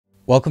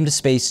Welcome to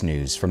Space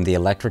News from the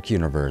Electric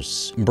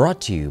Universe, brought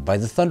to you by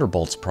the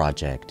Thunderbolts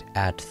Project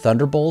at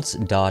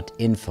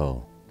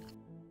thunderbolts.info.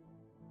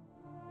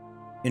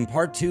 In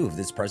part 2 of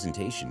this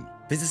presentation,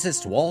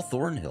 physicist Wal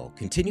Thornhill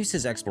continues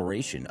his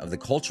exploration of the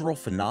cultural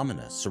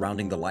phenomena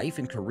surrounding the life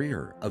and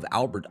career of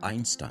Albert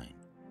Einstein.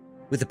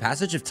 With the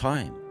passage of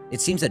time,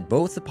 it seems that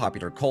both the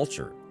popular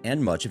culture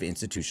and much of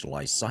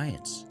institutionalized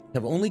science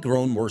have only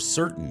grown more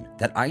certain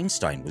that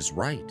Einstein was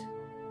right.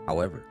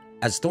 However,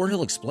 as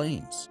Thornhill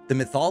explains, the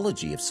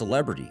mythology of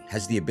celebrity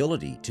has the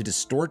ability to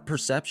distort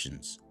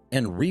perceptions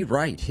and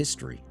rewrite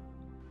history.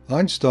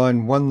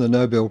 Einstein won the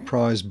Nobel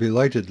Prize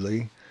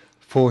belatedly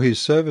for his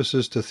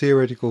services to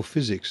theoretical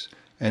physics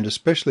and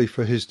especially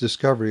for his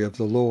discovery of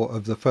the law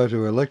of the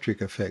photoelectric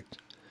effect,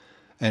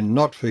 and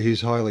not for his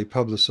highly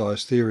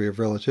publicized theory of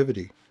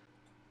relativity.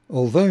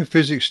 Although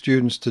physics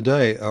students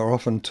today are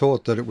often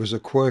taught that it was a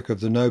quirk of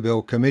the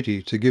Nobel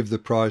Committee to give the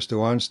prize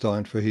to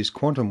Einstein for his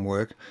quantum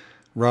work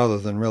rather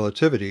than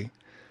relativity,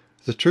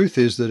 the truth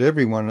is that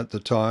everyone at the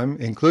time,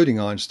 including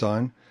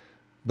Einstein,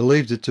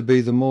 believed it to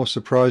be the more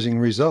surprising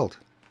result.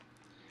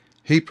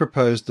 He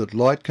proposed that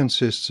light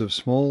consists of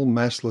small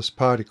massless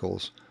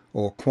particles,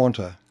 or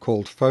quanta,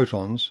 called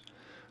photons,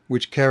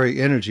 which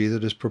carry energy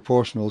that is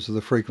proportional to the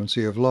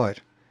frequency of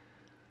light.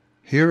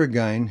 Here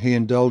again he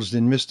indulged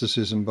in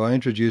mysticism by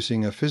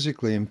introducing a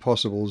physically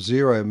impossible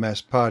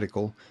zero-mass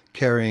particle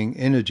carrying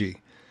energy,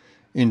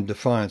 in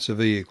defiance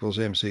of E equals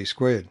mc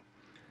squared.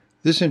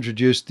 This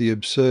introduced the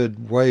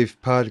absurd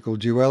wave-particle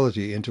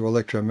duality into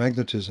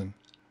electromagnetism.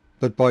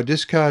 But by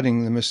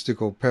discarding the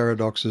mystical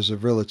paradoxes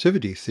of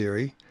relativity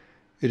theory,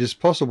 it is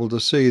possible to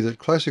see that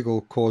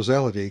classical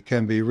causality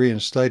can be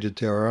reinstated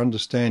to our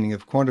understanding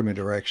of quantum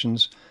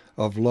interactions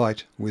of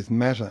light with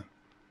matter.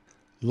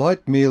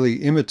 Light merely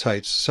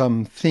imitates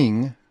some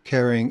thing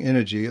carrying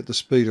energy at the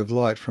speed of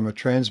light from a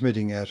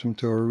transmitting atom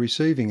to a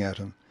receiving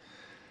atom.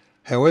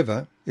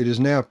 However, it is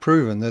now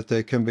proven that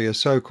there can be a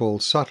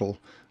so-called subtle,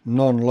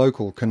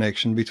 non-local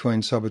connection between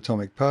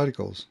subatomic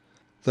particles.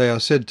 They are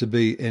said to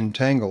be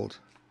entangled.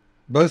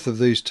 Both of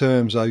these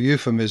terms are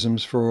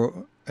euphemisms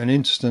for an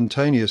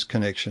instantaneous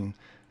connection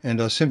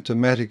and are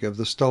symptomatic of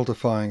the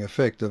stultifying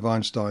effect of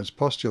Einstein's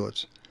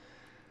postulates.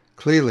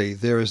 Clearly,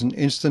 there is an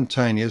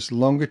instantaneous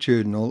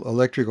longitudinal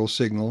electrical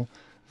signal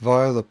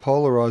via the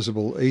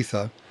polarizable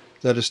ether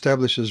that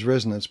establishes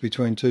resonance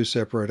between two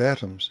separate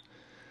atoms.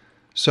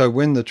 So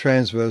when the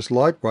transverse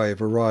light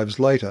wave arrives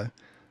later,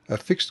 a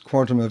fixed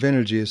quantum of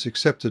energy is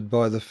accepted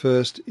by the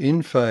first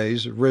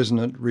in-phase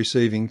resonant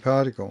receiving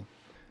particle.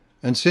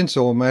 And since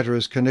all matter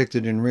is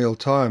connected in real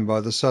time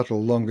by the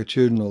subtle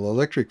longitudinal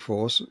electric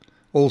force,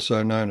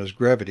 also known as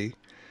gravity,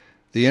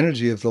 the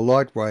energy of the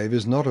light wave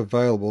is not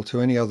available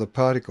to any other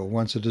particle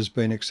once it has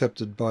been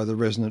accepted by the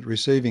resonant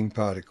receiving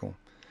particle.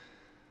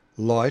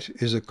 Light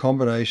is a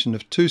combination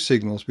of two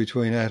signals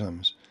between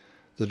atoms,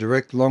 the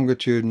direct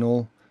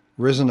longitudinal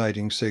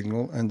resonating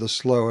signal and the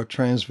slower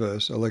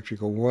transverse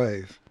electrical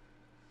wave.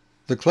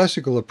 The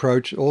classical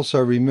approach also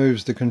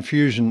removes the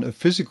confusion of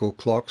physical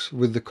clocks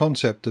with the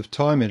concept of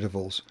time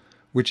intervals,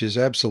 which is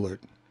absolute.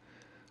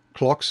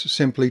 Clocks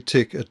simply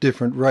tick at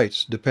different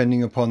rates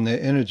depending upon their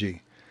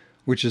energy,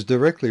 which is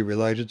directly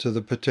related to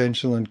the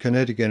potential and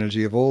kinetic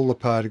energy of all the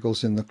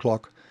particles in the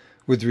clock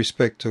with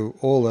respect to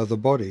all other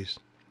bodies.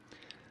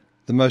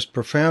 The most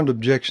profound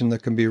objection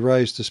that can be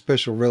raised to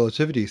special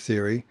relativity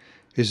theory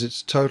is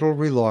its total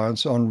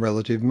reliance on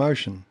relative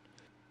motion.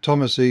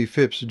 Thomas E.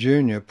 Phipps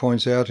Jr.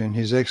 points out in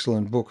his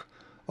excellent book,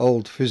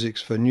 Old Physics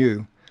for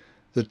New,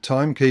 that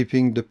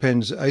timekeeping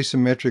depends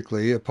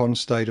asymmetrically upon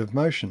state of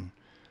motion.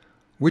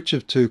 Which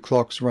of two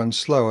clocks runs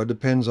slower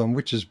depends on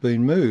which has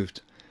been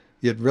moved,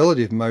 yet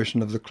relative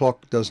motion of the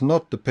clock does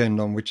not depend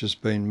on which has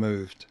been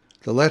moved.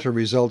 The latter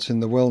results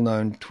in the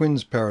well-known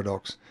twins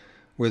paradox,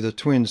 where the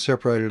twins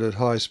separated at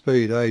high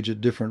speed age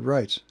at different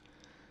rates.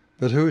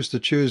 But who is to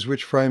choose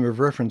which frame of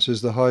reference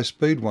is the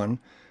high-speed one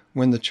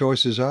when the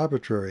choice is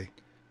arbitrary?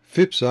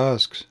 Phipps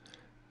asks,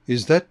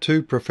 is that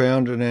too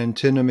profound an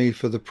antinomy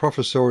for the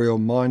professorial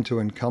mind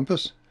to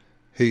encompass?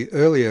 He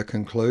earlier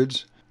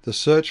concludes, the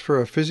search for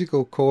a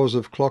physical cause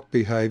of clock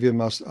behaviour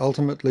must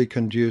ultimately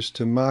conduce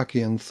to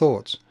Markian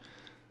thoughts.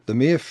 The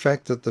mere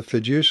fact that the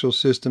fiducial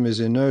system is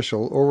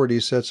inertial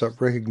already sets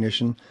up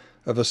recognition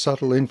of a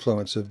subtle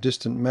influence of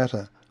distant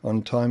matter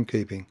on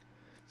timekeeping.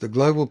 The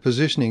global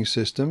positioning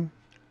system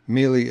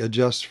merely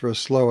adjusts for a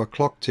slower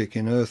clock tick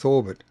in Earth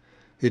orbit.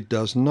 It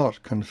does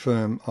not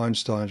confirm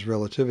Einstein's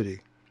relativity.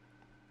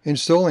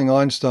 Installing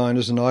Einstein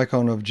as an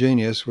icon of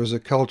genius was a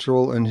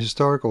cultural and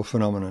historical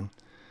phenomenon.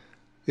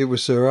 It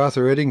was Sir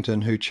Arthur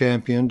Eddington who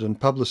championed and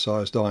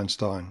publicised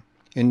Einstein.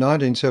 In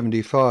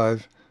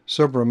 1975,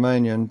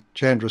 Subramanian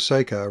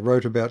Chandrasekhar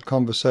wrote about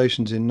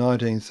conversations in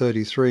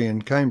 1933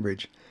 in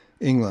Cambridge,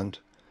 England,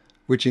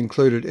 which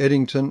included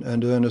Eddington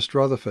and Ernest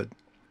Rutherford.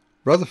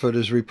 Rutherford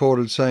is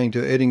reported saying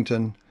to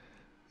Eddington,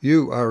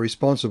 "You are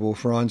responsible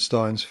for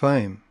Einstein's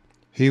fame."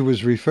 He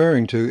was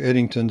referring to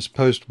Eddington's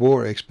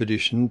post-war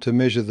expedition to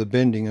measure the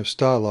bending of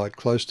starlight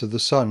close to the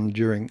sun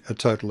during a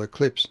total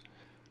eclipse.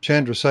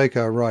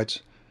 Chandrasekhar writes,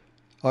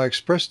 I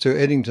expressed to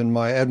Eddington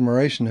my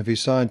admiration of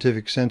his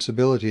scientific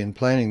sensibility in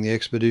planning the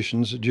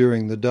expeditions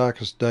during the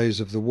darkest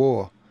days of the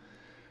war.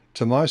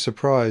 To my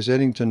surprise,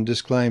 Eddington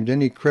disclaimed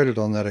any credit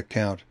on that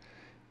account.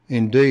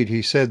 Indeed,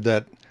 he said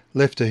that,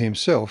 left to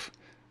himself,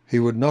 he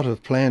would not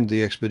have planned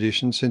the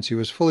expedition since he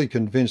was fully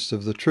convinced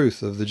of the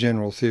truth of the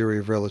general theory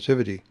of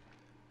relativity.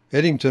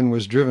 Eddington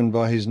was driven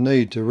by his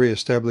need to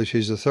re-establish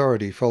his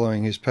authority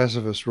following his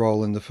pacifist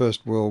role in the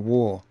First World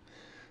War,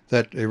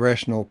 that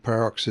irrational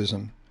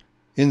paroxysm.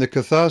 In the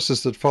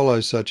catharsis that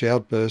follows such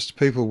outbursts,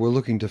 people were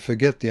looking to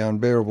forget the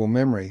unbearable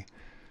memory.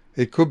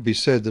 It could be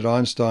said that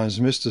Einstein's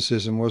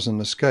mysticism was an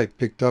escape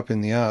picked up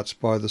in the arts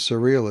by the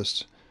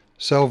surrealists.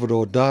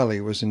 Salvador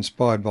Dali was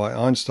inspired by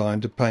Einstein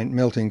to paint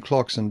melting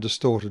clocks and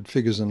distorted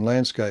figures and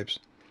landscapes.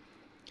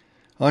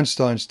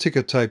 Einstein's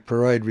ticker tape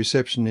parade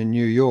reception in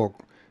New York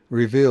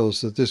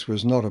reveals that this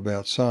was not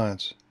about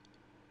science.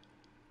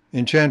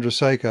 In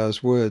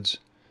Chandrasekhar's words,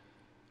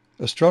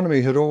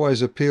 astronomy had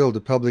always appealed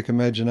to public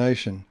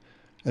imagination,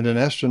 and an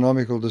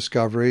astronomical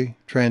discovery,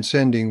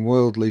 transcending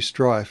worldly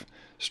strife,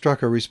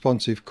 struck a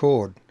responsive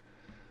chord.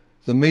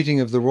 The meeting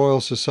of the Royal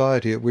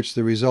Society at which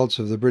the results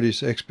of the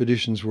British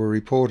expeditions were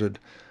reported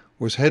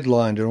was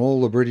headlined in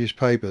all the British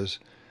papers,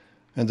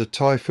 and the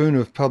typhoon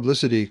of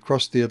publicity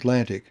crossed the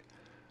Atlantic.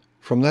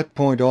 From that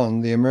point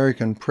on, the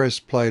American press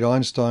played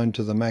Einstein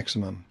to the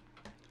maximum.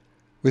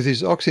 With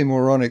his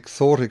oxymoronic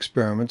thought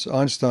experiments,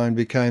 Einstein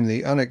became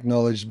the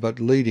unacknowledged but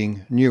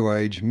leading New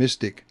Age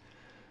mystic.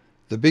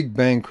 The Big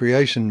Bang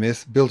creation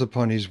myth, built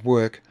upon his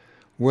work,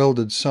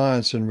 welded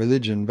science and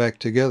religion back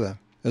together.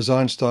 As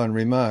Einstein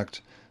remarked,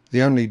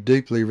 the only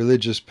deeply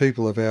religious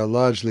people of our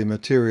largely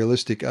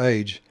materialistic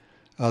age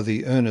are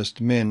the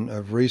earnest men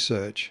of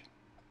research.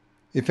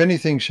 If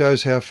anything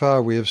shows how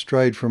far we have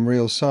strayed from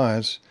real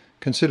science,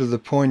 consider the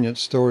poignant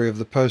story of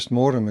the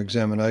post-mortem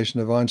examination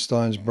of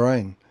Einstein's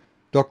brain.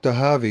 Dr.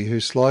 Harvey, who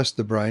sliced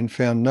the brain,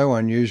 found no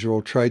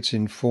unusual traits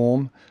in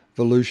form,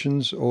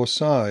 volutions, or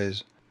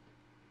size.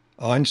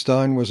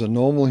 Einstein was a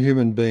normal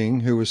human being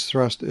who was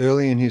thrust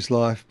early in his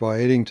life by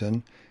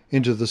Eddington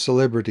into the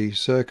celebrity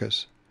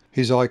circus.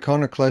 His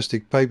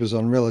iconoclastic papers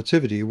on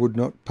relativity would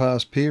not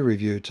pass peer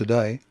review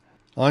today.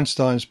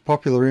 Einstein's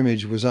popular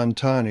image was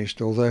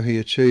untarnished, although he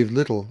achieved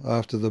little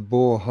after the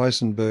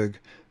Bohr-Heisenberg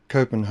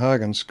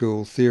Copenhagen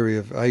School theory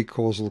of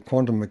acausal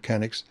quantum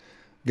mechanics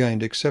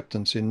gained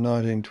acceptance in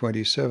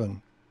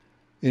 1927.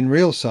 In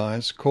real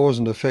science, cause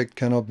and effect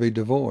cannot be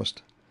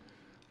divorced.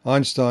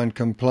 Einstein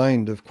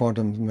complained of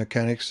quantum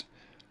mechanics,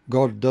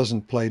 God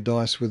doesn't play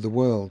dice with the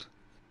world.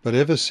 But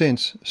ever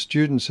since,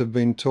 students have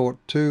been taught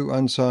two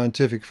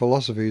unscientific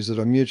philosophies that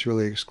are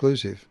mutually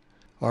exclusive.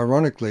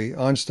 Ironically,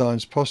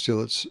 Einstein's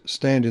postulates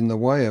stand in the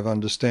way of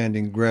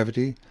understanding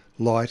gravity,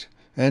 light,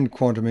 and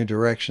quantum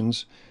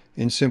interactions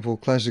in simple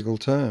classical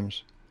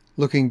terms.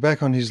 Looking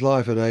back on his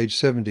life at age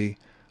 70,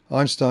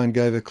 Einstein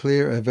gave a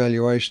clear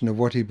evaluation of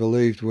what he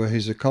believed were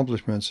his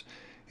accomplishments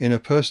in a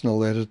personal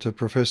letter to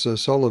Professor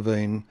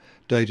Solovine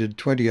dated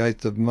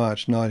 28th of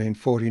March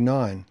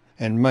 1949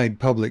 and made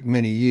public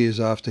many years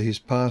after his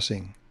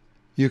passing.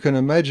 You can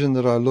imagine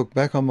that I look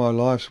back on my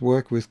life's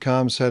work with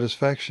calm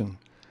satisfaction,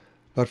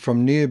 but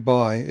from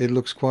nearby it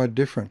looks quite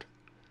different.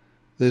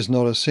 There's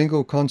not a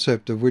single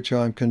concept of which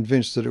I am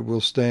convinced that it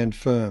will stand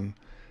firm,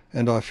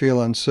 and I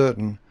feel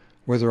uncertain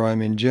whether I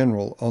am in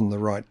general on the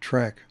right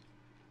track.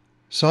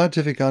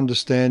 Scientific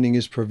understanding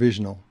is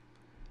provisional.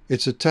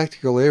 It's a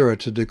tactical error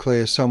to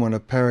declare someone a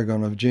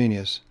paragon of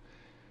genius.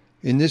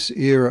 In this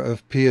era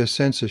of peer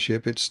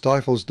censorship, it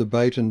stifles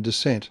debate and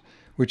dissent,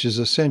 which is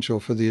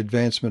essential for the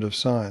advancement of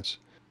science.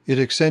 It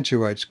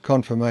accentuates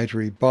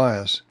confirmatory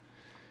bias.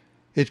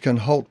 It can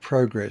halt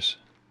progress.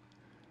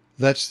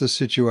 That's the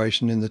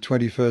situation in the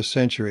 21st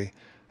century,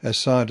 as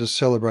scientists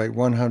celebrate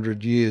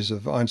 100 years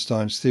of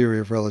Einstein's theory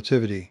of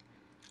relativity.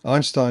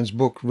 Einstein's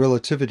book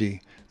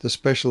Relativity, the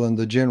Special and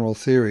the General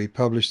Theory,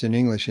 published in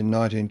English in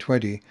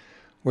 1920,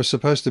 was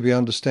supposed to be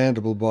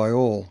understandable by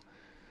all,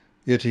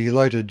 yet he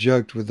later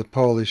joked with the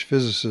Polish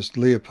physicist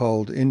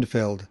Leopold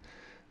Infeld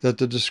that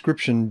the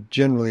description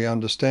generally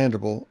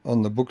understandable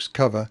on the book's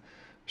cover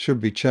should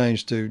be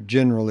changed to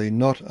generally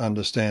not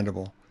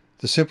understandable.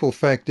 The simple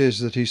fact is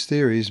that his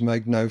theories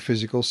make no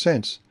physical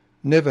sense.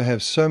 Never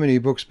have so many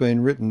books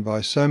been written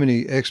by so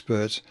many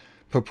experts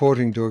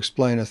purporting to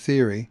explain a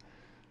theory,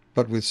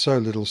 but with so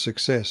little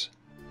success.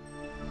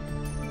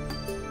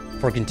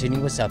 For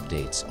continuous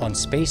updates on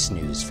space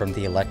news from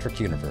the electric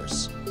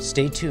universe,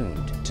 stay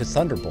tuned to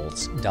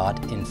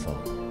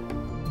thunderbolts.info.